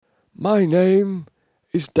My name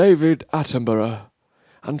is David Attenborough,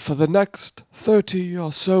 and for the next 30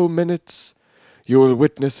 or so minutes, you will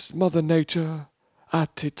witness Mother Nature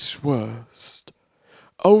at its worst.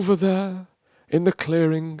 Over there, in the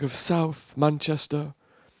clearing of South Manchester,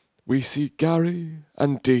 we see Gary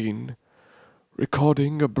and Dean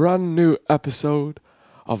recording a brand new episode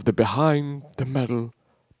of the Behind the Medal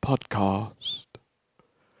podcast.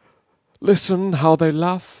 Listen how they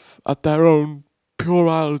laugh at their own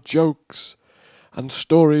puerile jokes and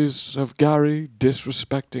stories of Gary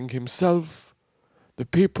disrespecting himself, the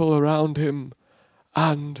people around him,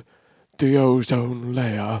 and the ozone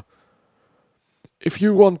layer. If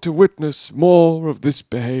you want to witness more of this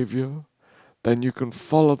behavior, then you can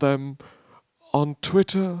follow them on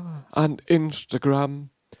Twitter and Instagram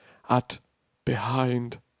at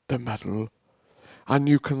Behind the Medal, and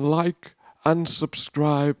you can like and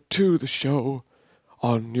subscribe to the show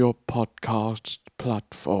on your podcast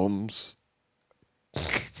platforms.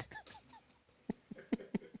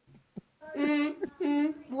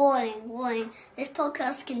 Warning. This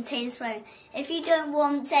podcast contains swearing. If you don't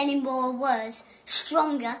want any more words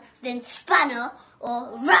stronger than spanner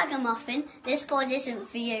or ragamuffin, this pod isn't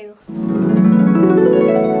for you.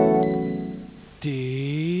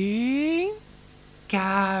 Dean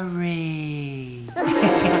Gary.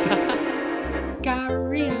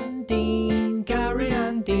 Gary and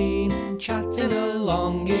Dean, chatting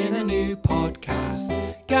along in a new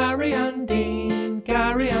podcast. Gary and Dean,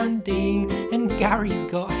 and Gary's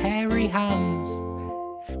got hairy hands.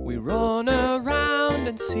 We run around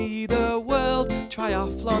and see the world,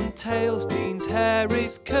 triathlon tales, Dean's hair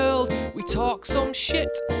is curled. We talk some shit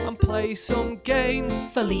and play some games.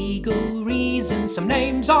 For legal reasons, some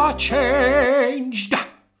names are changed.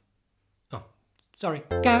 Oh, sorry.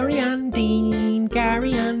 Gary and Dean,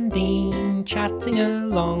 chatting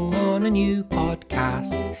along on a new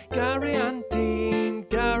podcast. Gary and Dean,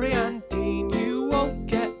 you won't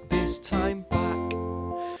get this time back.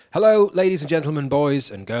 Hello, ladies and gentlemen,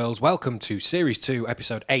 boys and girls. Welcome to Series 2,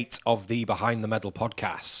 Episode 8 of the Behind the Medal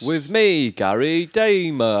podcast. With me, Gary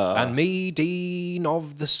Damer. And me, Dean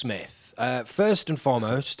of the Smith. First and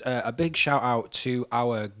foremost, a big shout out to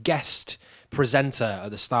our guest presenter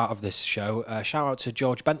at the start of this show. Shout out to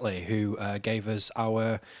George Bentley, who gave us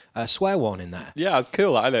our swear warning there. Yeah, it's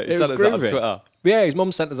cool, isn't it? It Sent was us that on groovy. Twitter. Yeah, his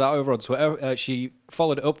mum sent us that over on Twitter. She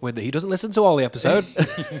followed it up with that he doesn't listen to all the episode,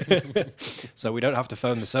 so we don't have to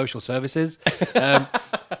phone the social services.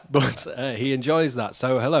 But he enjoys that.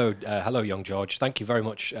 So hello, young George. Thank you very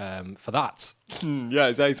much for that. Yeah,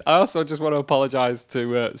 it's ace. I also just want to apologise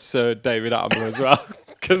to Sir David Attenborough as well,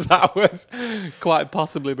 because that was quite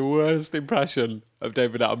possibly the worst impression of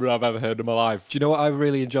David Attenborough I've ever heard in my life. Do you know what I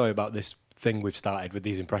really enjoy about this thing we've started with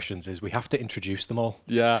these impressions is we have to introduce them all.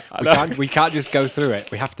 Yeah, We can't just go through it.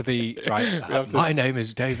 We have to be right. My name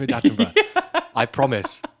is David Attenborough. I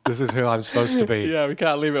promise this is who I'm supposed to be. Yeah, we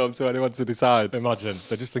can't leave it up to anyone to decide. Imagine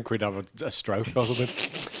they just think we'd have a stroke or something.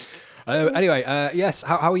 Anyway, yes.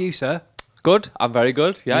 How are you, sir? Good. I'm very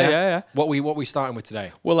good. Yeah. What we starting with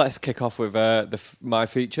today? Well, let's kick off with my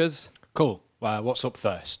features. Cool. What's up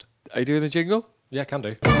first? Are you doing the jingle? Yeah, can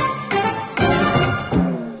do.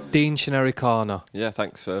 Dean Shineri Corner. Yeah,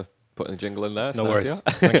 thanks for putting the jingle in there. It's No nice, worries. yeah.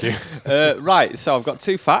 Thank you. Right, so I've got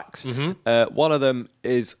two facts. One of them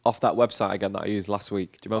is off that website again that I used last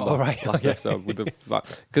week. Do you remember? Oh, right. Last Okay. episode with the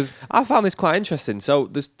because I found this quite interesting. So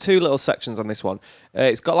there's two little sections on this one.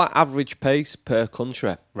 It's got like average pace per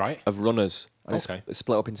country Right. of runners. And Okay. it's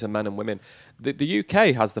split up into men and women. The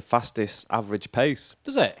UK has the fastest average pace.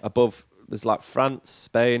 Does it? Above, there's like France,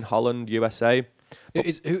 Spain, Holland, USA. Are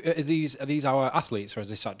these our athletes, or is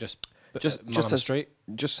this just man on the says- street?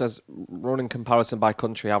 Just says running comparison by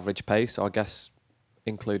country average pace. So I guess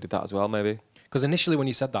included that as well, maybe. Because initially when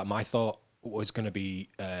you said that, my thought was going to be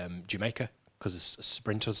Jamaica because it's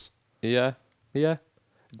sprinters. Yeah.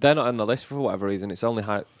 They're not on the list for whatever reason. It's only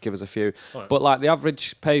give us a few. Right. But like the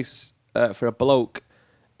average pace for a bloke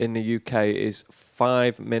in the UK is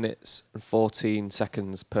 5 minutes and 14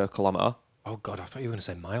 seconds per kilometre. Oh God, I thought you were going to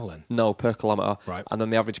say mile then. No, per kilometre. Right. And then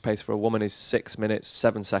the average pace for a woman is 6 minutes,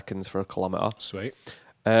 7 seconds for a kilometre. Sweet.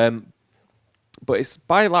 But it's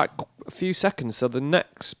by like a few seconds. So the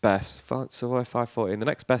next best, so we're 5:14. The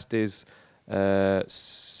next best is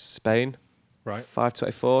Spain, Right.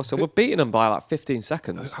 5:24. So we're beating them by like 15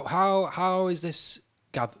 seconds. How is this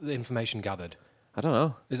the information gathered? I don't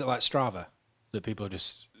know. Is it like Strava that people are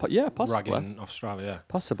just But yeah, possibly. ragging off Strava? Yeah.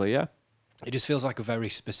 Possibly, yeah. It just feels like a very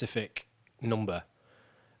specific number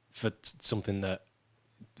for something that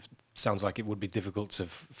sounds like it would be difficult to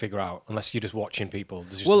figure out unless you're just watching people.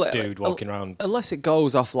 There's just Well, a dude walking around. Unless it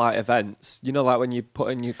goes off like events, you know, like when you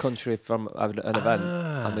put in your country from an event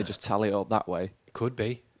and they just tally it up that way. Could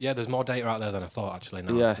be. Yeah, there's more data out there than I thought. Actually,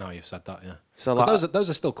 now, Yeah. now you've said that. Yeah. So 'Cause like, those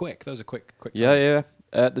are still quick. Those are quick. yeah.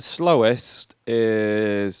 The slowest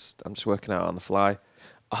is, I'm just working out on the fly.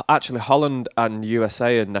 Actually, Holland and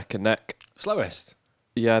USA are neck and neck. Slowest.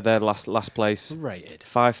 Yeah, they're last place. Rated.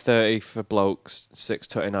 5:30 for blokes,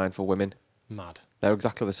 6:29 for women. Mad. They're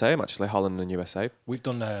exactly the same, actually, Holland and USA. We've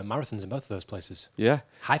done marathons in both of those places. Yeah.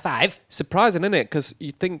 High five. Surprising, isn't it? Because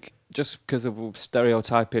you think just because of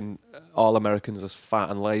stereotyping all Americans as fat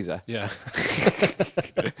and lazy, Yeah.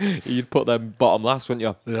 you'd put them bottom last, wouldn't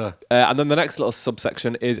you? Yeah. And then the next little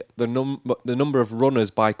subsection is the number of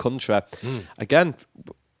runners by country. Again,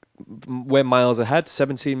 we're miles ahead,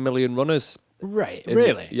 17 million runners. Right. in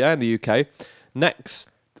Really? in the UK. Next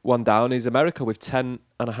one down is America with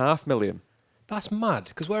 10.5 million. That's mad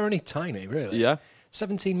because we're only tiny, really. Yeah,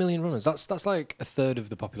 17 million runners. That's like a third of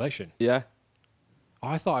the population. yeah. Oh,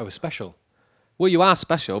 I thought I was special. Well, you are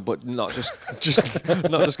special, but not just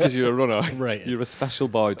not just because you're a runner. Right. You're a special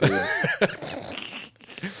boy, dude.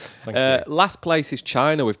 Thank you. Last place is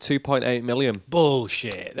China with 2.8 million.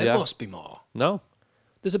 Bullshit. There Yeah. must be more. No.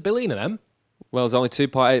 There's a billion of them. Well, there's only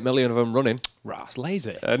 2.8 million of them running, Right, that's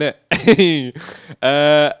lazy. isn't it?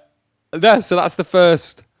 So that's the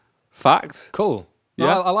first fact. Cool. No,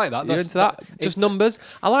 Yeah, I like that. You're into that? Just numbers.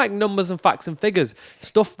 I like numbers and facts and figures.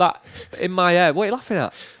 Stuff that in my head. What are you laughing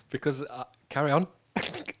at? because carry on.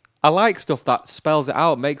 I like stuff that spells it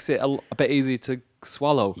out, makes it a bit easier to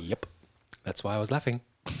swallow. Yep. That's why I was laughing.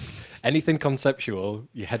 Anything conceptual,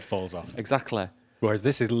 your head falls off. Exactly. Whereas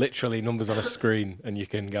this is literally numbers on a screen, and you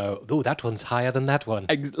can go, "Oh, that one's higher than that one."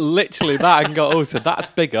 Literally that. I can go, oh, so that's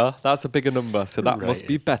bigger. That's a bigger number. So that must Right.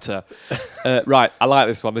 be better. Right. I like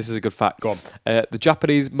this one. This is a good fact. Go on. The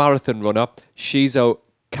Japanese marathon runner, Shizo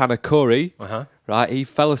Kanekuri, Uh-huh. right, he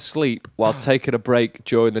fell asleep while taking a break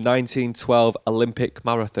during the 1912 Olympic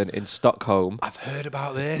marathon in Stockholm. I've heard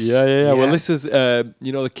about this. Yeah. Well, this was,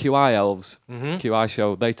 you know, the QI elves, Mm-hmm. QI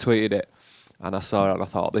show. They tweeted it. And I saw it and I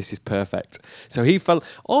thought, this is perfect. So he fell.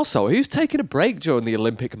 Also, who's taking a break during the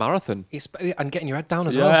Olympic marathon? And getting your head down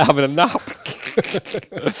as Yeah, well. having a nap.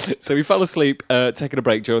 So he fell asleep taking a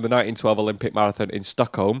break during the 1912 Olympic marathon in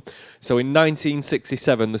Stockholm. So in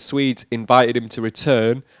 1967, the Swedes invited him to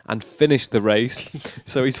return and finish the race.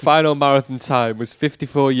 So his final marathon time was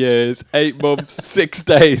 54 years, 8 months, 6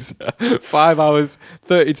 days, 5 hours,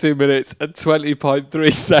 32 minutes, and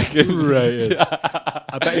 20.3 seconds. Right.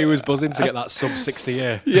 I bet he was buzzing to get that sub 60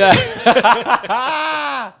 year. Yeah.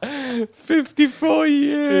 54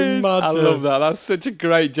 years. I Imagine. love that. That's such a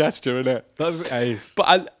great gesture, isn't it? That's ace.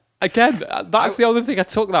 But that's the only thing I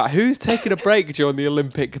took that. Who's taking a break during the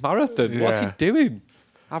Olympic marathon? What's he Yeah. doing?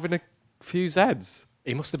 Having a few Zeds?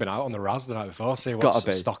 He must have been out on the Raz the night before, see what gotta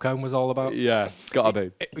be. Stockholm was all about. Yeah, gotta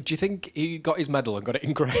be. Do you think he got his medal and got it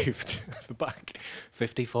engraved at the back?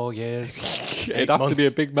 54 years. It'd have to be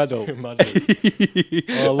a big medal. Imagine.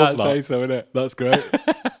 I love That's that. ace, though, isn't it? That's great.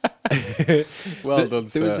 Well done,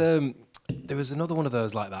 sir. There was another one of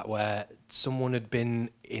those like that where someone had been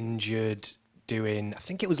injured doing, I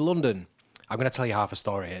think it was London. I'm going to tell you half a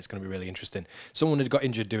story here. It's going to be really interesting. Someone had got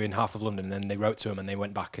injured doing half of London, and then they wrote to him, and they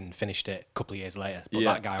went back and finished it a couple of years later. But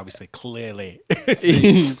Yeah. that guy obviously clearly it's the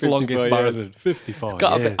 54 longest years. marathon. 54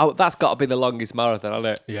 Gotta years. be, oh, that's got to be the longest marathon, hasn't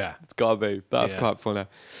it? Yeah. It's got to be. That's Yeah. quite funny.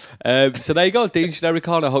 So there you go, Dean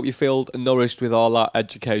Sherry-Con. I hope you feel nourished with all that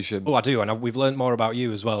education. Oh, I do, and we've learned more about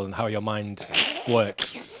you as well and how your mind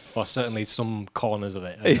works, or certainly some corners of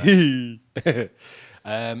it. anyway.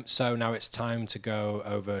 So now it's time to go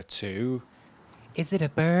over to. Is it a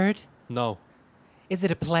bird? No. Is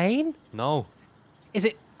it a plane? No. Is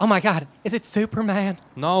it? Oh my God! Is it Superman?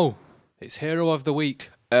 No. It's Hero of the Week.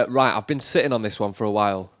 Right, I've been sitting on this one for a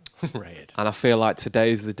while, Right. and I feel like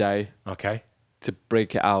today's the day Okay. to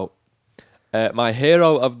break it out. My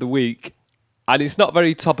Hero of the Week, and it's not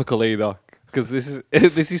very topical either, because this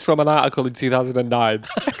is from an article in 2009.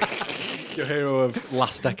 Your hero of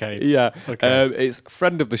last decade. Yeah. Okay. It's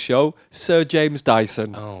friend of the show, Sir James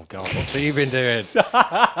Dyson. Oh God! What's he been doing?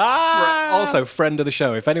 Also, friend of the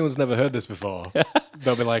show. If anyone's never heard this before,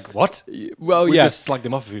 they'll be like, "What?" Well, We yes. just slagged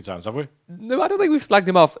him off a few times, have we? No, I don't think we've slagged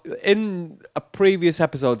him off. In a previous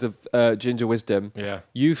episode of Ginger Wisdom, Yeah.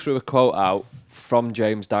 you threw a quote out from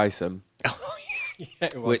James Dyson, Yeah,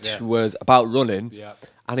 it was, which yeah. was about running. Yeah.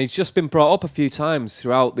 And he's just been brought up a few times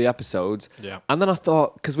throughout the episodes. Yeah. And then I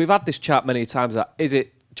thought, because we've had this chat many times, that is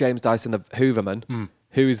it James Dyson, the Hooverman?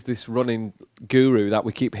 who is this running guru that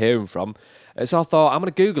we keep hearing from. So I thought, I'm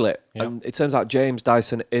going to Google it. Yeah. And it turns out James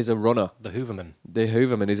Dyson is a runner. The Hooverman. The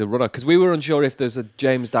Hooverman is a runner. Because we were unsure if there's a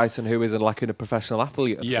James Dyson who is like a professional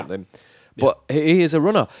athlete or something. But he is a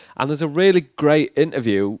runner. And there's a really great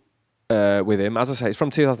interview with him. As I say, it's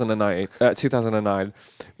from 2009.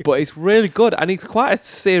 But it's really good. And he's quite a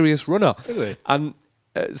serious runner. Really? And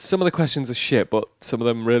some of the questions are shit, but some of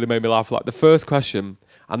them really made me laugh. Like the first question,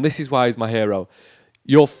 and this is why he's my hero.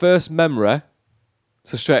 Your first memory...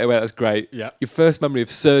 So straight away, that's great. Yeah. Your first memory of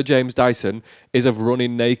Sir James Dyson is of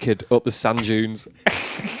running naked up the sand dunes.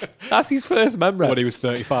 That's his first memory. When he was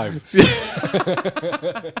 35.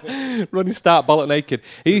 Running start bollocks naked.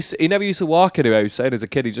 He never used to walk anywhere. He was saying as a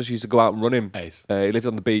kid, he just used to go out and running. Ace. He lived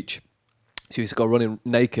on the beach, so he used to go running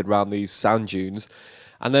naked around these sand dunes.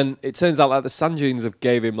 And then it turns out like the sand dunes have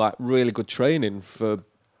gave him like really good training for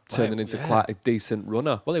turning into quite a decent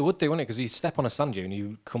runner. Well, it would do, wouldn't it? Because you step on a sand dune,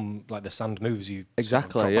 you come, like the sand moves, you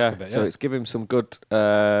Exactly, sort of drop back a bit, So it's given him some good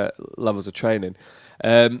levels of training.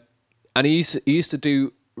 And he used to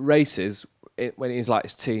do races when he was like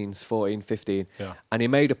his teens, 14, 15. Yeah. And he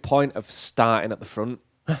made a point of starting at the front.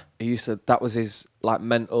 That was his like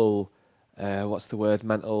mental, what's the word?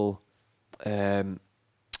 Mental,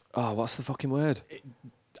 what's the fucking word?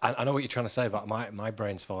 I know what you're trying to say, but my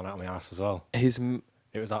brain's falling out of my ass as well.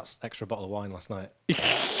 It was that extra bottle of wine last night.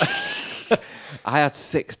 I had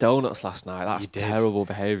 6 donuts last night. That's You did. terrible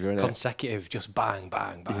behaviour, isn't it? Consecutive, just bang,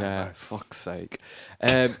 bang, bang. Yeah, bang. fuck's sake.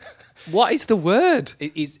 What is the word?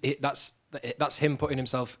 That's him putting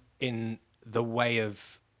himself in the way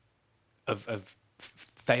of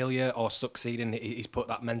failure or succeeding. He's put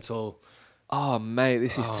that mental. Oh, mate,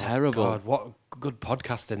 this is terrible. God, what good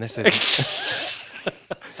podcasting this is.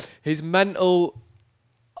 His mental...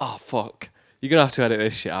 Oh, fuck. You're going to have to edit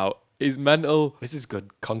this shit out. His mental... This is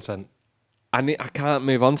good content. I can't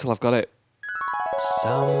move on till I've got it.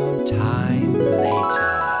 Sometime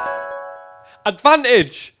later.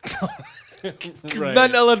 Advantage! Great.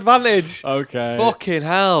 Mental advantage! Okay. Fucking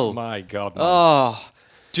hell. My God, man. Oh...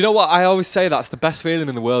 Do you know what? I always say that's the best feeling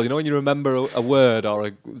in the world. You know when you remember a word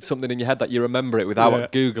or something in your head that you remember it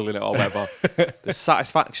without Googling it or whatever? The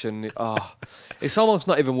satisfaction, it's almost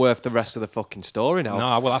not even worth the rest of the fucking story now.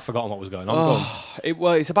 No, well, I've forgotten what was going on. Go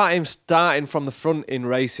on. It's about him starting from the front in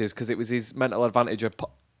races because it was his mental advantage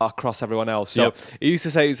across everyone else. So Yep. he used to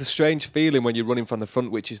say it's a strange feeling when you're running from the front,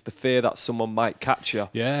 which is the fear that someone might catch you.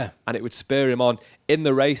 Yeah. And it would spur him on in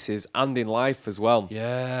the races and in life as well.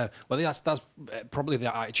 Yeah. Well, that's probably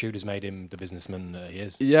the attitude has made him the businessman he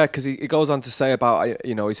is. Yeah, because he goes on to say about,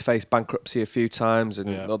 he's faced bankruptcy a few times and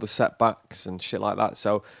other setbacks and shit like that.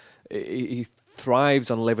 So he thrives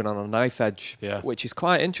on living on a knife edge, which is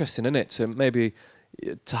quite interesting, isn't it? To maybe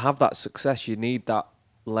to have that success, you need that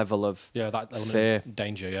level of that element fear. of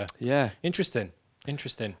danger. Yeah. Interesting.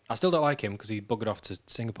 I still don't like him because he buggered off to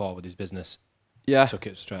Singapore with his business. Yeah. Took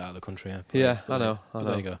it straight out of the country. I know.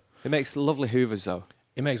 There you go. It makes lovely hoovers, though.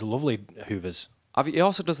 He makes lovely hoovers. He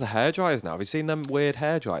also does the hair dryers now. Have you seen them weird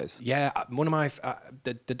hair dryers? Yeah, one of my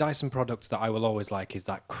the Dyson products that I will always like is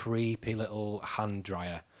that creepy little hand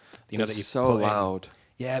dryer. You know They're that you so put in. loud.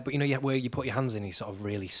 Yeah, but where you put your hands in, you sort of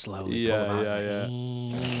really slowly pull them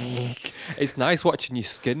out. It's nice watching your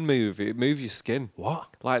skin move. It moves your skin. What?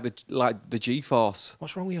 Like the G-force.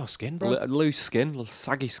 What's wrong with your skin, bro? Loose skin,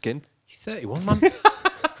 saggy skin. You're 31, man.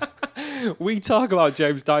 We talk about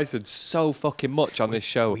James Dyson so fucking much on this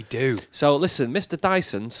show. We do. So listen, Mr.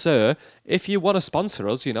 Dyson, sir, if you want to sponsor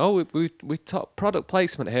us, we talk product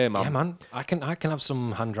placement here, man. Yeah, man. I can have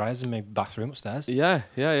some hand dryers in my bathroom upstairs. Yeah.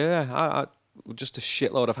 I just a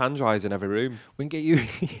shitload of hand dryers in every room. We can get you.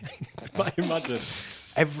 Imagine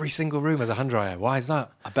every single room has a hand dryer. Why is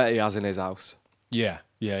that? I bet he has in his house. Yeah.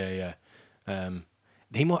 I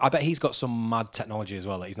bet he's got some mad technology as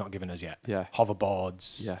well that he's not given us yet. Yeah.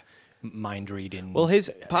 Hoverboards. Yeah. Mind reading. Well,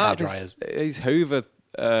 his part hair of dryers. his Hoover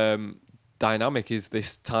dynamic is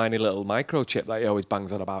this tiny little microchip that he always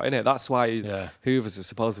bangs on about, innit? That's why his Hoovers are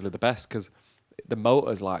supposedly the best because the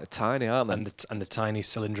motor's like tiny, aren't they? And the tiny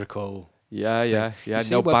cylindrical. Yeah. You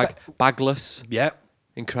see No where bagless. Yeah.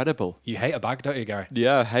 Incredible. You hate a bag, don't you, Gary?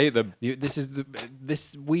 Yeah, I hate them.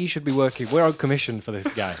 We should be working. We're on commission for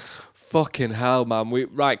this guy. Fucking hell, man.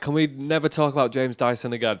 Can we never talk about James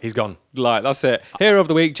Dyson again? He's gone. Like, that's it. Hero of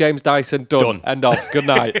the week, James Dyson. Done. End of. Good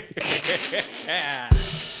night.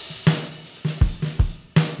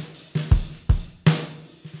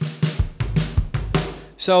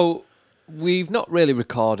 So, we've not really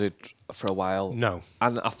recorded for a while. No.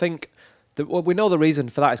 And I think we know the reason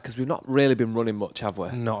for that is because we've not really been running much, have we?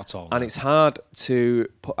 Not at all. And it's hard to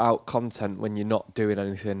put out content when you're not doing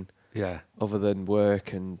anything Yeah. other than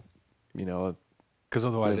work and, you know, Because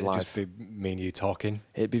otherwise Live it'd just be me and you talking.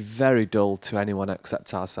 it'd be very dull to anyone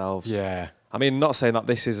except ourselves. Yeah. I mean, not saying that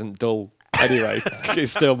this isn't dull anyway. It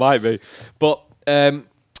still might be. But,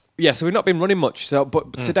 yeah, so we've not been running much. So,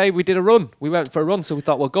 but today we did a run. We went for a run. So we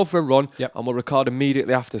thought we'll go for a run Yep. and we'll record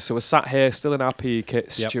immediately after. So we're sat here still in our PE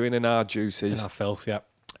kits, Yep. stewing in our juices. In our filth,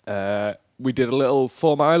 yeah. We did a little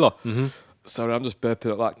 4 miler. Sorry, I'm just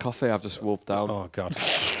burping up that coffee I've just wolfed down. Oh, God.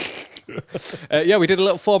 Yeah, we did a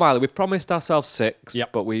little 4 miler. We promised ourselves 6,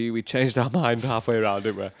 Yep. but we changed our mind halfway around,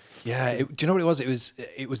 didn't we? Yeah, do you know what it was?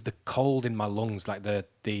 It was the cold in my lungs, like the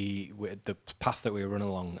path that we were running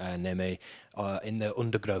along near me, in the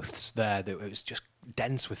undergrowths there. That it was just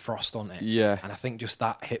dense with frost on it. Yeah. and I think just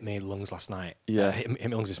that hit me lungs last night. Yeah. hit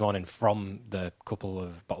me lungs this morning from the couple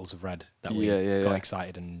of bottles of red that we Yeah, got yeah.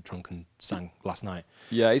 excited and drunk and sang last night.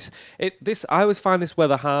 Yeah, I always find this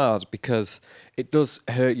weather hard because it does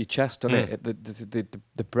hurt your chest, doesn't it?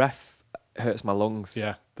 The breath hurts my lungs.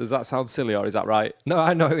 Yeah. Does that sound silly or is that right? No,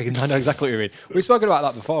 I know exactly what you mean. We've spoken about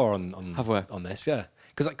that before on Have we? on this, yeah.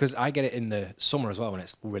 Because I get it in the summer as well when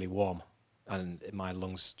it's really warm, and my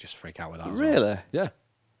lungs just freak out with that. as well. Really? Yeah.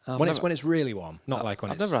 I've When never- it's really warm, not like when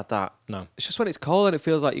I've it's never had that. No. It's just when it's cold and it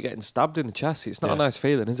feels like you're getting stabbed in the chest. It's not a Yeah. nice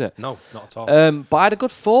feeling, is it? No, not at all. But I had a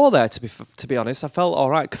good 4 there, to be honest. I felt all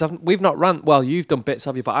right because we've not ran. Well, you've done bits,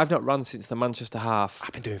 have you? But I've not run since the Manchester half.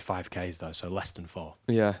 I've been doing 5Ks though, so less than 4.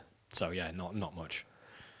 Yeah. So yeah, not much.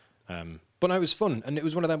 But no, it was fun, and it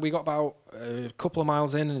was one of them. We got about a couple of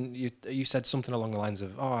miles in, and you said something along the lines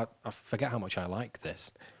of, "Oh, I forget how much I like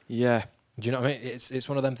this." Yeah. Do you know what I mean? It's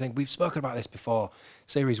one of them things. We've spoken about this before.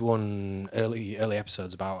 Series 1, early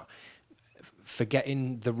episodes about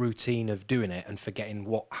forgetting the routine of doing it and forgetting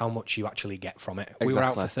how much you actually get from it. We were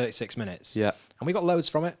out for Exactly. 36 minutes. Yeah. And we got loads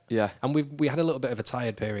from it. Yeah. And we had a little bit of a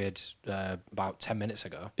tired period about 10 minutes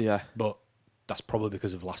ago. Yeah. But that's probably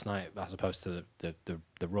because of last night as opposed to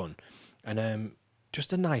the run. And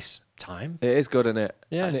just a nice time. It is good, isn't it?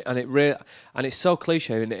 Yeah. And it's so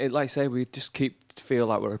cliche, and it, like I say, we just feel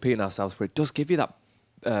like we're repeating ourselves, but it does give you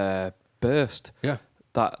that burst, Yeah.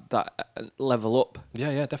 that level up.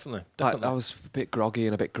 Yeah, definitely. Like, I was a bit groggy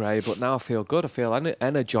and a bit grey, but now I feel good. I feel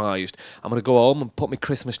energised. I'm gonna go home and put my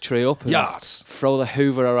Christmas tree up. And Yes. Throw the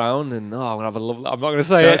Hoover around, and I'm gonna have a lovely. I'm not gonna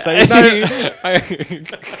say Don't it. say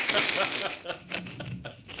it.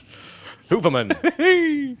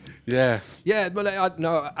 Hooverman. Yeah, but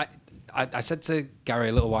I said to Gary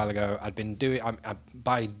a little while ago, I'd been doing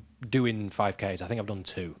by doing 5Ks. I think I've done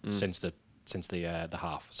 2 since the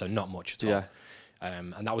half, so not much at all. Yeah.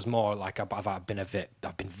 And that was more like I've been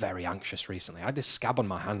very anxious recently. I had this scab on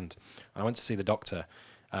my hand, and I went to see the doctor,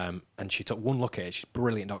 and she took one look at it. She's a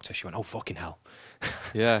brilliant doctor. She went, "Oh fucking hell,"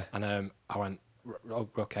 Yeah. and I went, "Oh,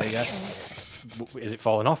 okay, yeah. Is it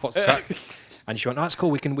falling off? What's the crack?" And she went, "No, that's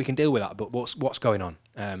cool. We can deal with that. But what's going on?"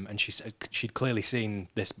 And she said she'd clearly seen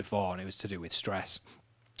this before, and it was to do with stress.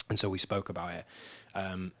 And so we spoke about it.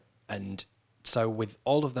 And so with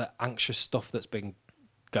all of the anxious stuff that's been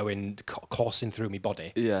coursing through my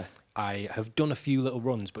body, Yeah. I have done a few little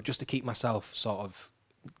runs, but just to keep myself sort of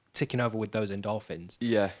ticking over with those endorphins.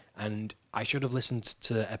 Yeah. And I should have listened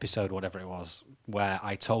to episode whatever it was where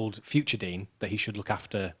I told Future Dean that he should look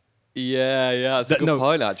after Yeah. That's a good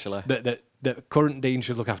point, actually. that current Dean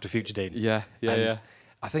should look after Future Dean. Yeah. And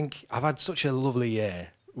I think I've had such a lovely year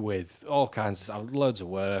with all kinds of loads of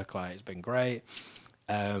work. Like it's been great,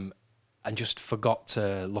 and just forgot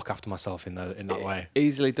to look after myself in that way.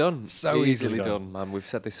 Easily done. So easily done. man. We've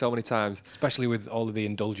said this so many times. Especially with all of the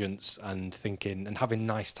indulgence and thinking and having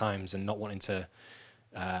nice times and not wanting to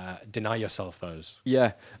deny yourself those.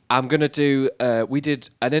 Yeah, I'm gonna do. We did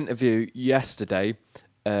an interview yesterday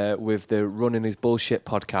with the Running His Bullshit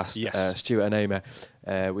podcast. Yes. Stuart and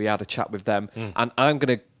Amy. We had a chat with them, and I'm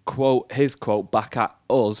gonna quote his quote back at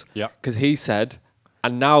us. Yeah. Because he said,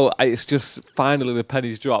 and now it's just finally the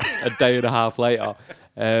pennies dropped a day and a half later.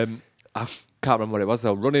 I can't remember what it was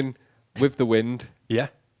though. Running with the wind Yeah.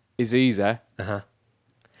 is easy.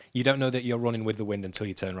 You don't know that you're running with the wind until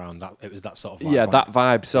you turn around. It was that sort of vibe. Yeah, that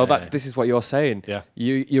vibe. So Yeah. this is what you're saying. Yeah.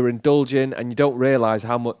 You're indulging and you don't realise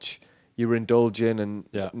how much you're indulging and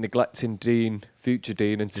Yeah. neglecting future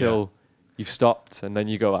Dean until you've stopped and then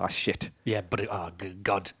you go, shit. Yeah, but good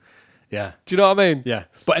God. Yeah. Do you know what I mean? Yeah,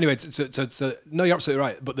 but anyway, so no, you're absolutely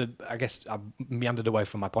right. But I guess I meandered away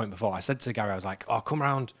from my point before. I said to Gary, I was like, "Oh, come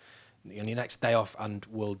around on your next day off, and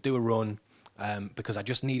we'll do a run," because I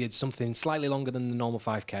just needed something slightly longer than the normal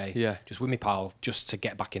 5K. Yeah. just with me pal, just to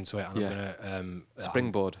get back into it. And Yeah. I'm gonna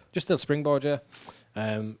Springboard. just still springboard, yeah.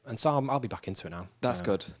 And so I'll be back into it now. That's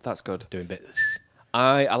good. That's good. Doing bits.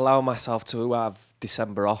 I allow myself to have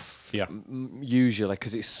December off. Yeah. Usually,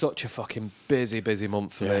 because it's such a fucking busy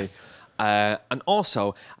month for me. And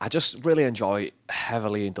also, I just really enjoy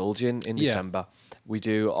heavily indulging in Yeah. December. We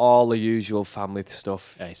do all the usual family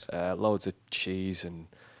stuff, Nice. loads of cheese and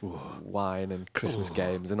wine and Christmas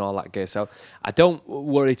games and all that gear. So I don't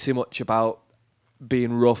worry too much about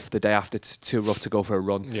being rough the day after. It's too rough to go for a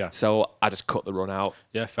run. Yeah. So I just cut the run out.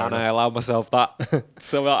 Yeah, fair and enough. I allow myself that,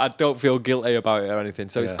 so I don't feel guilty about it or anything.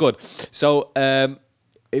 So it's Yeah. good. So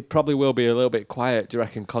it probably will be a little bit quiet, do you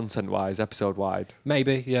reckon, content-wise, episode-wide?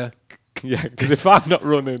 Maybe, yeah. Yeah, because if I'm not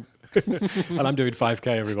running, And I'm doing 5K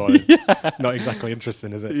every morning. Not exactly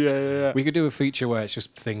interesting, is it? yeah. We could do a feature where it's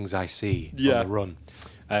just things I see on the run.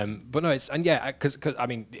 But no, because I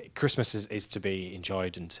mean, Christmas is to be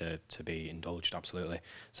enjoyed and to be indulged, absolutely.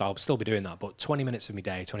 So I'll still be doing that. But 20 minutes of my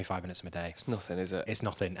day, 25 minutes of my day, It's nothing, is it? it's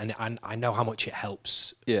nothing. And I know how much it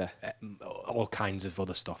helps Yeah, all kinds of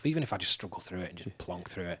other stuff. Even if I just struggle through it and just plonk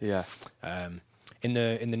through it. yeah. In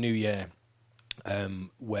the new year,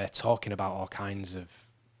 we're talking about all kinds of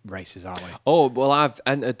races, aren't we? Oh, well, I've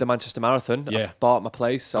entered the Manchester Marathon. Yeah. I've bought my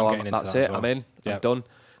place, so I'm getting into that's that as it. well. I'm in. Yeah. I'm done.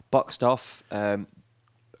 Boxed off.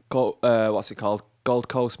 What's it called? Gold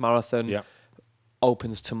Coast Marathon. Yeah.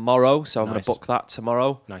 Opens tomorrow, so I'm going Nice. to book that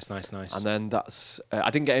tomorrow. Nice. And then that's... I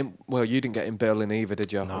didn't get in... Well, you didn't get in Berlin either,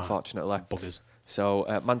 did you? No. Unfortunately. Buggers.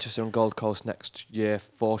 So Manchester and Gold Coast next year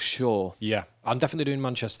for sure. Yeah, I'm definitely doing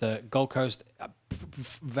Manchester. Gold Coast,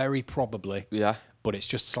 very probably. Yeah. But it's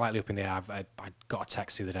just slightly up in the air. I got a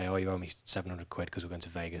text the other day, oh, you owe me 700 quid because we're going to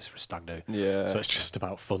Vegas for a stag do. Yeah. So it's just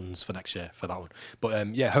about funds for next year for that one.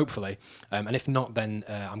 But yeah, hopefully. And if not, then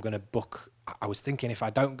I'm going to book... I was thinking if I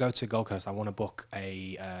don't go to Gold Coast, I want to book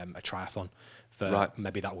a triathlon for Right.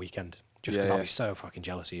 maybe that weekend. Just Yeah, because I'll yeah. be so fucking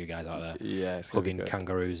jealous of you guys out there. Yeah, it's gonna be Hugging good.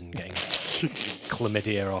 kangaroos and getting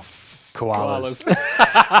chlamydia off koalas.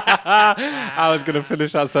 I was going to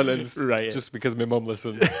finish that sentence Right. just because my mum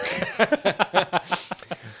listened.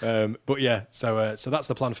 But yeah, so that's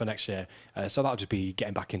the plan for next year. So that'll just be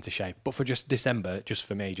getting back into shape. But for just December, just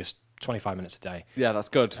for me, just 25 minutes a day. Yeah, that's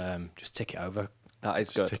good. Just tick it over. That is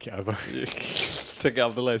Just good. tick it over. Tick it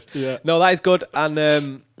off the list. Yeah. No, that is good.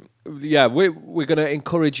 And yeah, we're going to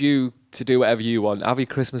encourage you to do whatever you want. Have your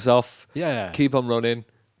Christmas off. Yeah. Keep on running.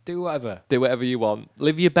 Do whatever. Do whatever you want.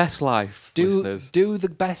 Live your best life, listeners. Do the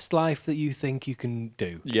best life that you think you can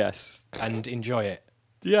do Yes. and enjoy it,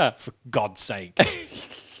 Yeah. for God's sake.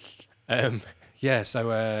 Yeah,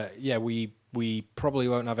 so yeah, we probably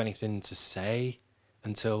won't have anything to say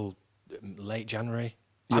until late January.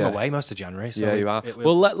 I'm Yeah. away most of January. So Yeah, you are. it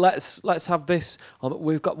will- Well, let's have this.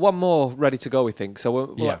 We've got one more ready to go, we think. So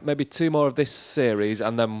we'll Yeah. maybe 2 more of this series,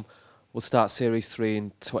 and then we'll start series 3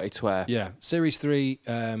 in 2020. Yeah, Series 3,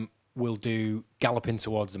 we'll do galloping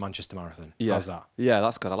towards the Manchester Marathon. Yeah. How's that? Yeah,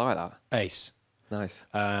 that's good. I like that. Ace. Nice.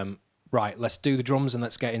 Right, let's do the drums and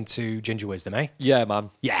let's get into Ginger Wisdom, eh? Yeah, man.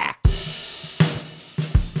 Yeah.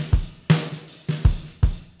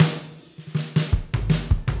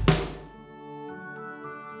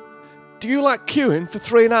 Do you like queuing for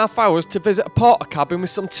 3.5 hours to visit a porter cabin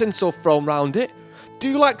with some tinsel thrown round it? Do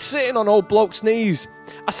you like sitting on old bloke's knees?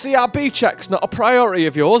 A CRB check's not a priority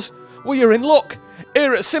of yours? Well, you're in luck.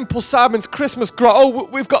 Here at Simple Simon's Christmas Grotto,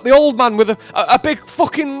 we've got the old man with a big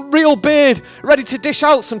fucking real beard, ready to dish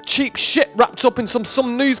out some cheap shit wrapped up in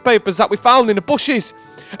some newspapers that we found in the bushes.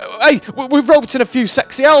 Hey, we've roped in a few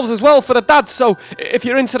sexy elves as well for the dads, so if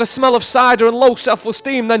you're into the smell of cider and low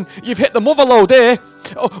self-esteem, then you've hit the mother load here.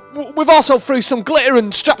 We've also threw some glitter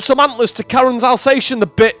and strapped some antlers to Karen's Alsatian, the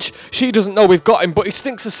bitch. She doesn't know we've got him, but he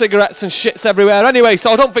stinks of cigarettes and shits everywhere anyway,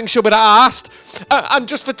 so I don't think she'll be that arsed. And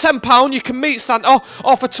just for £10, you can meet Santa,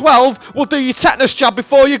 or for 12, we'll do your tetanus jab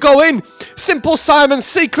before you go in. Simple Simon's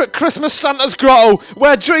secret Christmas Santa's Grotto,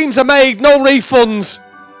 where dreams are made, no refunds.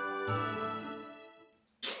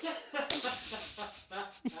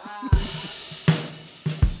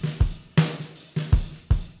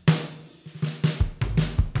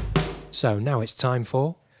 So now it's time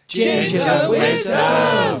for... Ginger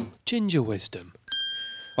Wisdom. Ginger Wisdom.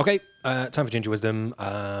 Okay, time for Ginger Wisdom.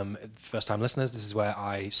 First time listeners, this is where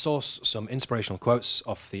I source some inspirational quotes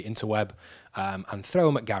off the interweb and throw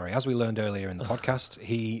them at Gary. As we learned earlier in the podcast,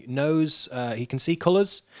 he knows, he can see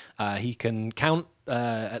colours, he can count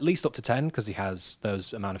at least up to 10 because he has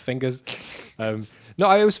those amount of fingers. No,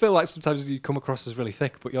 I always feel like sometimes you come across as really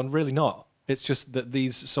thick, but you're really not. It's just that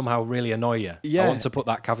these somehow really annoy you. Yeah. I want to put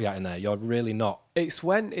that caveat in there. You're really not. It's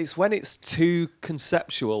when it's too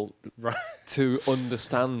conceptual to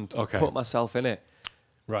understand. Okay. Put myself in it.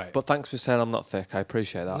 Right. But thanks for saying I'm not thick. I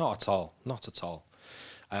appreciate that. Not at all. Not at all.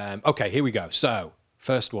 Okay, here we go. So,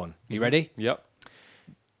 first one. You ready? Yep.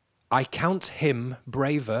 I count him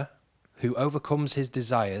braver who overcomes his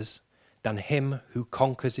desires than him who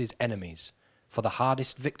conquers his enemies. For the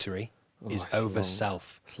hardest victory is it's over long.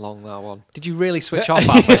 self. It's long, that one. Did you really switch off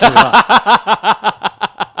halfway through that?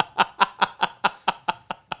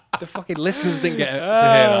 The fucking listeners didn't get to hear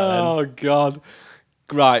that Oh, God.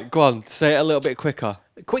 Right, go on. Say it a little bit quicker.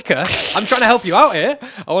 then. Quicker. I'm trying to help you out here.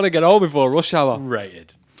 I want to get home before rush hour.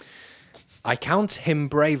 Rated. I count him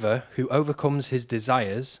braver who overcomes his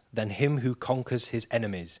desires than him who conquers his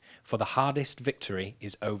enemies. For the hardest victory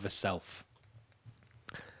is over self.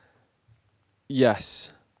 Yes.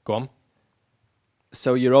 Go on.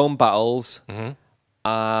 So your own battles Mhm.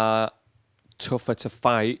 are tougher to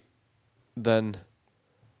fight than...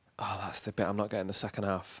 Oh, that's the bit I'm not getting the second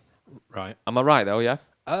half. Right. Am I right, though, yeah?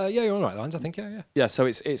 Yeah, you're on the right lines, I think. Yeah. Yeah, so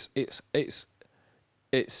it's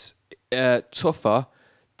tougher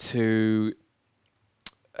to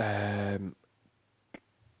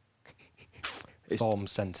Form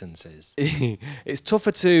sentences. it's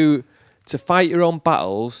tougher to fight your own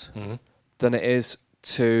battles Mhm. than it is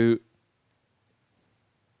to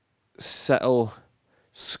settle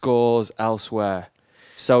scores elsewhere.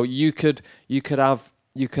 So you could have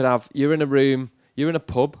you're in a room, you're in a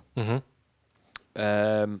pub. Mm-hmm.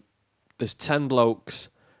 There's 10 blokes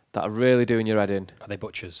that are really doing your head in. Are they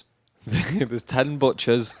butchers? There's 10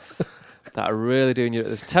 butchers that are really doing you.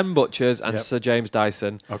 There's 10 butchers and Yep. Sir James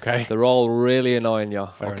Dyson. Okay. They're all really annoying you.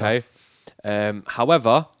 Fair okay.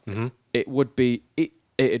 However, Mm-hmm.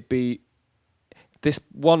 it'd be this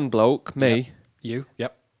one bloke, me. You?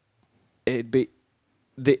 Yep. It'd be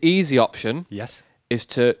the easy option Yes. is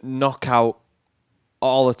to knock out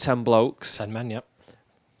all the 10 blokes, 10 men, yep.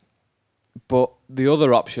 but the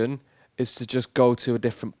other option is to just go to a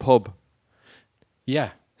different pub. Yeah.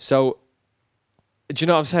 So, do you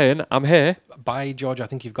know what I'm saying? I'm here. By George, I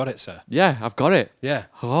think you've got it, sir. Yeah, I've got it. Yeah.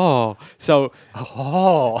 Oh, so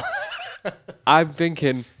Oh. I'm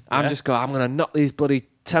thinking, I'm Yeah. going to knock these bloody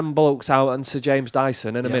 10 blokes out and Sir James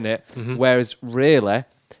Dyson in a Yep. minute. Mhm. Whereas really,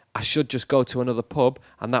 I should just go to another pub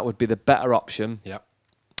and that would be the better option. Yep.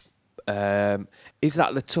 Is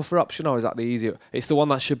that the tougher option or is that the easier? It's the one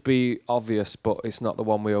that should be obvious, but it's not the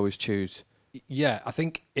one we always choose. Yeah, I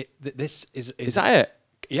think this is... Is that it?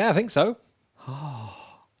 Yeah, I think so.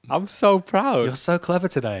 I'm so proud. You're so clever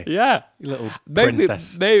today. Yeah. You little Maybe,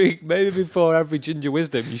 princess. maybe before every ginger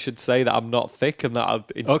wisdom, you should say that I'm not thick and that'll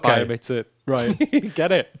inspire Okay. me to Right.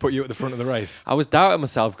 get it. Put you at the front of the race. I was doubting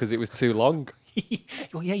myself because it was too long.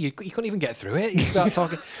 Well, yeah, you couldn't even get through it. You start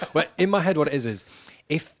talking. But in my head, what it is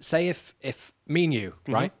if me and you,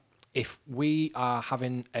 right, if we are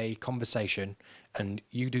having a conversation and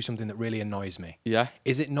you do something that really annoys me, Yeah.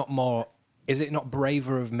 is it not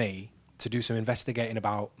braver of me to do some investigating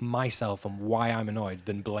about myself and why I'm annoyed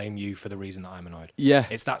than blame you for the reason that I'm annoyed? Yeah.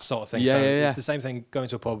 It's that sort of thing. Yeah, So yeah. it's the same thing going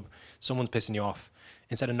to a pub, someone's pissing you off,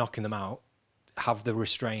 instead of knocking them out, have the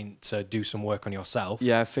restraint to do some work on yourself.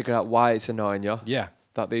 Yeah, figure out why it's annoying you. Yeah.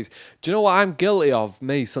 Do you know what I'm guilty of?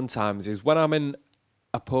 Me sometimes is when I'm in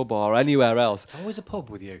a pub or anywhere else. It's always a pub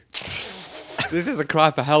with you. This is a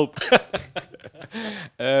cry for help.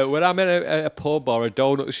 When I'm in a pub or a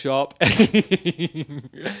donut shop, I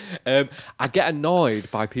get annoyed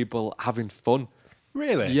by people having fun.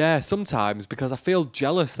 Really? Yeah, sometimes because I feel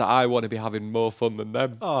jealous that I want to be having more fun than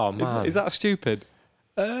them. Oh, man. Is that stupid?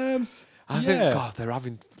 I think, yeah. God, they're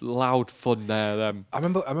having loud fun there. Them. I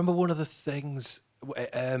remember one of the things.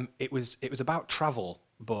 It was about travel,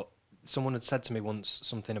 but someone had said to me once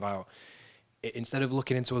something about instead of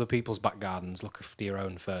looking into other people's back gardens, look after your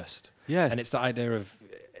own first. Yeah. And it's the idea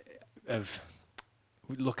of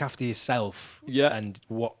look after yourself. Yeah. And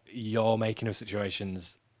what you're making of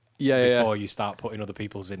situations. Yeah, Before you start putting other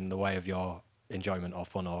people's in the way of your enjoyment or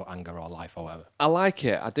fun or anger or life or whatever. I like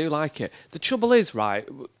it. I do like it. The trouble is, right,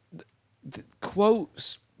 the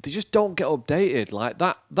quotes, they just don't get updated. Like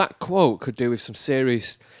that quote could do with some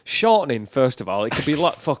serious shortening, first of all. It could be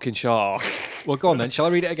like fucking short. Well, go on then. Shall I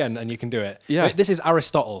read it again and you can do it? Yeah. Wait, this is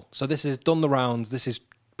Aristotle. So this is done the rounds. This is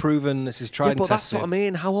proven. This is tried Yeah, and but tested. that's what I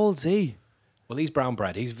mean. How old's he? Well, he's brown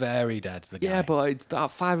bread. He's very dead, the guy. Yeah, but that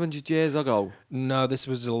 500 years ago. No, this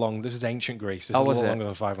was ancient Greece. This Oh, is a was lot it? longer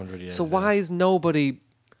than 500 years. So why is nobody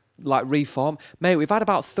like reformed? Mate, we've had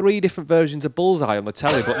about 3 different versions of Bullseye on the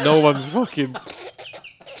telly, but no one's fucking...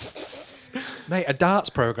 Mate, a darts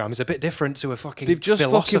program is a bit different to a fucking They've just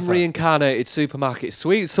philosopher. fucking reincarnated Supermarket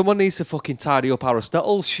Sweep. Someone needs to fucking tidy up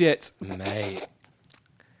Aristotle shit. Mate,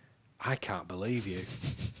 I can't believe you.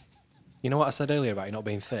 You know what I said earlier about you not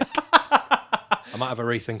being thick? I might have a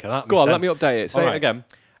rethink of that Go on, myself. let me update it. Say All it right. again.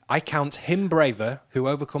 I count him braver who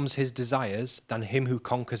overcomes his desires than him who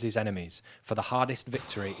conquers his enemies. For the hardest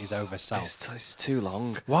victory is over self. It's too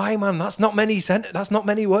long. Why, man? That's not many that's not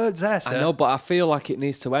many words there, sir. I know, but I feel like it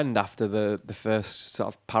needs to end after the first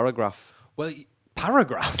sort of paragraph. Well,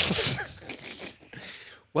 paragraph.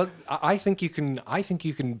 Well, I think you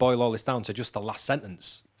can boil all this down to just the last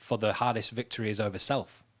sentence. For the hardest victory is over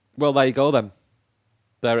self. Well, there you go then.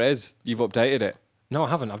 There it is. You've updated it. No, I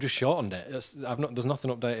haven't. I've just shortened it. There's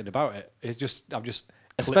nothing updated about it. I've just.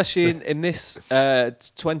 Especially in this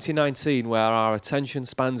 2019 where our attention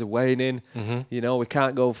spans are waning. You know, we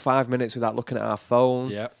can't go 5 minutes without looking at our phone.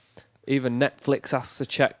 Yeah. Even Netflix asks to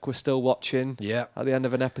check we're still watching. Yeah. At the end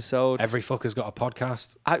of an episode. Every fucker's got a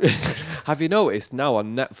podcast. Have you noticed now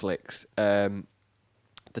on Netflix,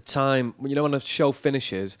 the time, you know, when a show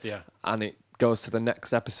finishes and it goes to the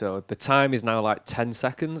next episode, the time is now like 10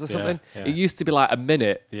 seconds or something. Yeah. It used to be like a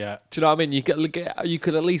minute. Yeah. Do you know what I mean? You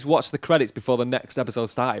could at least watch the credits before the next episode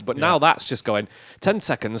started. But now that's just going 10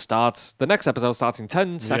 seconds starts. The next episode starts in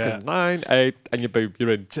 10 seconds, 9, 8, and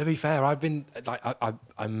you're in. To be fair, I've been like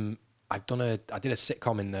I did a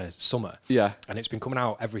sitcom in the summer. Yeah. And it's been coming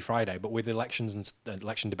out every Friday, but with elections and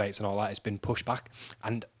election debates and all that, it's been pushed back.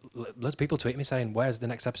 And loads of people tweet me saying, "Where's the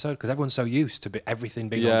next episode?" Because everyone's so used to everything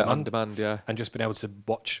being on demand, and just being able to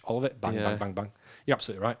watch all of it, bang, bang, bang, bang. You're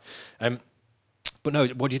absolutely right. But no,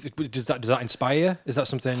 what do you think? Does that inspire you? Is that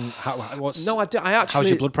something? No, I do. I actually. How's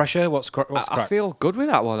your blood pressure? What's I crack? feel good with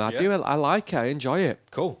that one. I do. I like it. I enjoy it.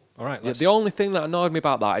 Cool. All right. Yeah, the only thing that annoyed me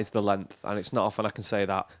about that is the length, and it's not often I can say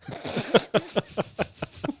that.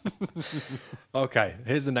 Okay,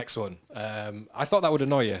 here's the next one. I thought that would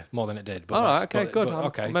annoy you more than it did. But All right, okay, good.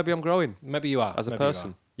 Okay, Maybe I'm growing. maybe you are as a maybe you are.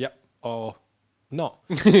 person. Yep, or not.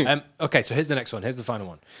 Okay, so here's the next one. Here's the final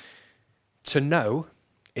one. To know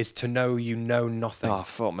is to know you know nothing. Oh,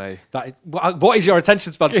 fuck me. That is, what is your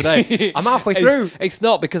attention span today? I'm halfway through. It's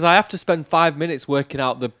not, because I have to spend 5 minutes working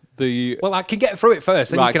out the. Well, I can get through it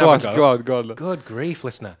first. Then Right, you can go have on, a go on. Good grief,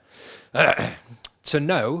 listener. To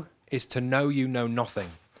know is to know you know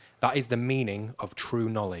nothing. That is the meaning of true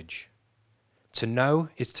knowledge. To know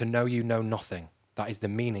is to know you know nothing. That is the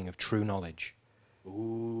meaning of true knowledge.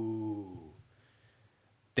 Ooh.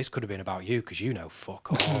 This could have been about you because you know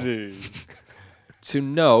fuck all. To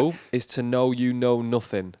know is to know you know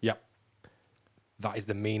nothing. Yep. That is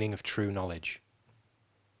the meaning of true knowledge.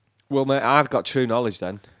 Well, mate, I've got true knowledge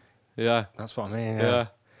then. Yeah. That's what I mean. Yeah.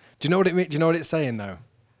 Do you know what it means? Do you know what it's saying though?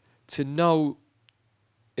 To know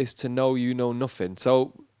is to know you know nothing.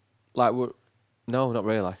 So, like, no, not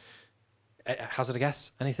really. Hazard a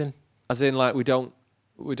guess? Anything? As in, like, we don't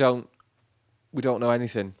know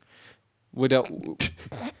anything. We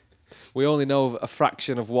only know a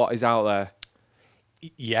fraction of what is out there.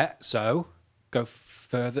 Yeah. So, go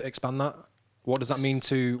further. Expand that. What does that mean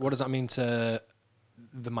to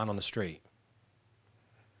the man on the street?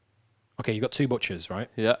 Okay, you got two butchers, right?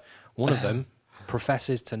 Yeah. One of them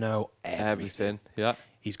professes to know everything. Yeah.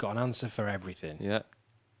 He's got an answer for everything. Yeah.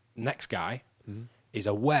 Next guy is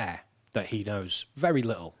aware that he knows very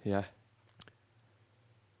little. Yeah.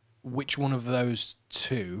 Which one of those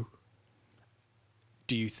two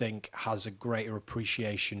do you think has a greater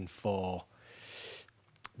appreciation for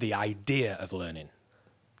the idea of learning?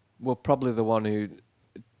 Well, probably the one who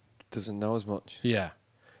doesn't know as much. Yeah.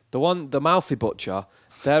 The mouthy butcher,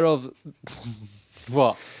 they're of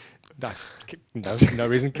what? That's no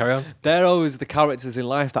reason. Carry on. They're always the characters in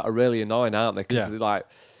life that are really annoying, aren't they? Because Yeah. they're like,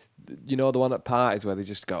 you know, the one at parties where they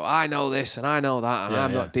just go, I know this and I know that, and Yeah,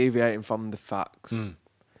 I'm yeah. not deviating from the facts,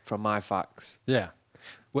 from my facts. Yeah.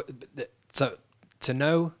 So to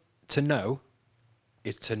know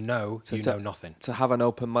is to know So you to- know nothing. To have an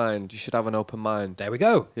open mind, you should have an open mind. There we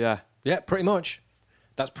go. Yeah. Yeah, pretty much.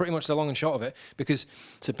 That's pretty much the long and short of it. Because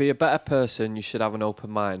To be a better person, you should have an open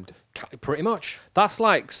mind. pretty much. That's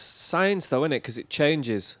like science, though, isn't it? Because it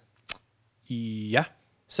changes. Yeah.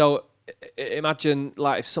 So imagine,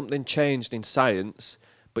 like, if something changed in science,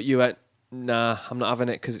 but you went, nah, I'm not having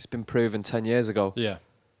it because it's been proven 10 years ago. Yeah.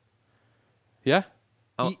 Yeah?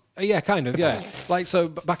 Oh. Yeah, kind of. Yeah. Like, so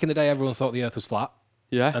back in the day, everyone thought the Earth was flat,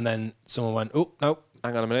 Yeah? and then someone went, "Oh no!"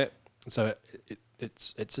 Hang on a minute. So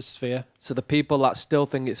it's a sphere. So the people that still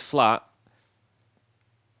think it's flat,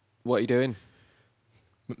 what are you doing?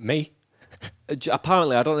 Me.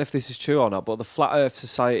 Apparently, I don't know if this is true or not, but the Flat Earth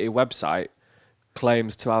Society website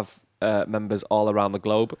claims to have members all around the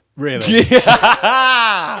globe. Really?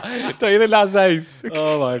 Yeah! Don't you think that's ace?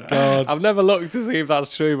 Oh my god. I've never looked to see if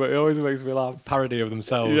that's true, but it always makes me laugh. Parody of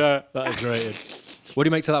themselves. Yeah. That is rated. What do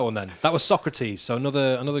you make to that one then? That was Socrates, so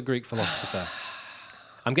another Greek philosopher.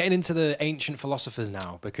 I'm getting into the ancient philosophers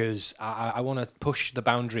now because I want to push the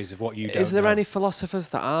boundaries of what you don't Is there know. any philosophers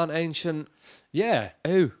that aren't ancient? Yeah.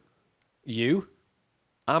 Who? You?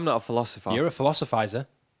 I'm not a philosopher. You're a philosophizer.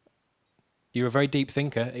 You're a very deep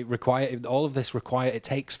thinker. All of this it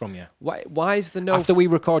takes from you. Why is there no... After we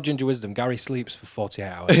record Ginger Wisdom, Gary sleeps for 48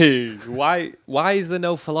 hours. why is there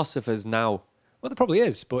no philosophers now? Well, there probably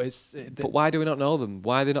is, but But why do we not know them?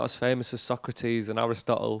 Why are they not as famous as Socrates and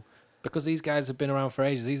Aristotle? because these guys have been around for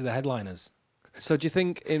ages. These are the headliners. So do you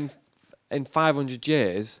think in 500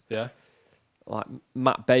 years, Yeah. like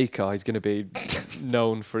Matt Baker is going to be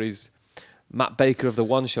known for his... Matt Baker of The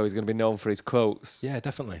One Show is going to be known for his quotes? Yeah,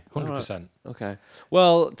 definitely. 100%. Okay.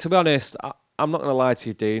 Well, to be honest, I'm not going to lie to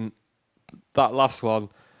you, Dean. That last one,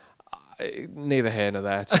 neither here nor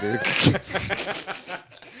there, to be...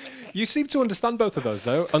 You seem to understand both of those,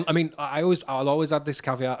 though. I mean, I'll always add this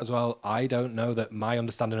caveat as well. I don't know that my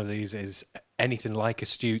understanding of these is anything like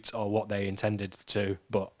astute or what they intended to,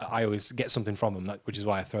 but I always get something from them, which is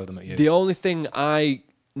why I throw them at you. The only thing I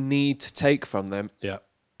need to take from them Yeah.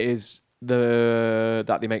 is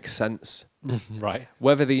that they make sense. Right.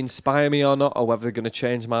 Whether they inspire me or not, or whether they're going to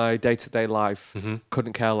change my day-to-day life,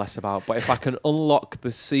 couldn't care less about. But if I can unlock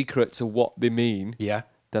the secret to what they mean, Yeah.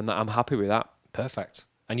 then I'm happy with that. Perfect.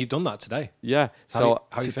 And you've done that today. Yeah. How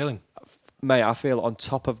are you feeling? Mate, I feel on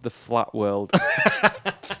top of the flat world.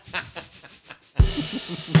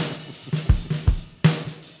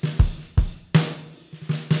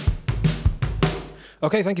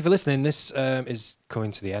 Okay, thank you for listening. This is coming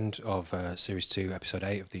to the end of Series 2, Episode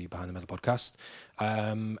 8 of the Behind the Metal podcast.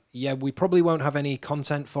 Yeah, we probably won't have any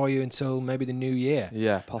content for you until maybe the new year.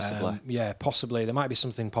 Yeah, possibly. Yeah, possibly. There might be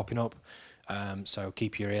something popping up. So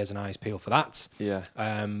keep your ears and eyes peeled for that. Yeah.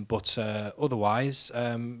 But otherwise,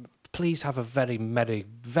 please have a very merry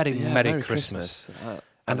Christmas.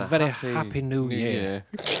 And a very happy New Year.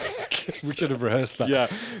 We should have rehearsed that. Yeah.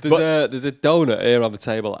 There's a donut here on the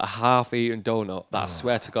table, a half-eaten donut that I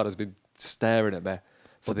swear to God has been staring at me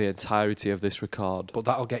for the entirety of this record. But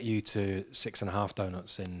that'll get you to 6.5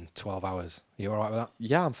 donuts in 12 hours. You all right with that?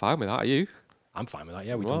 Yeah, I'm fine with that. Are you? I'm fine with that.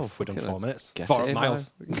 Yeah, we've Well, done 4 minutes. Get 4 it in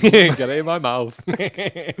miles. Get it in my mouth.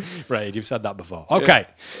 Right, you've said that before. Okay.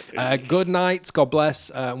 Good night. God bless.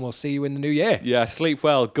 And we'll see you in the new year. Yeah, sleep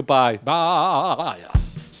well. Goodbye. Bye.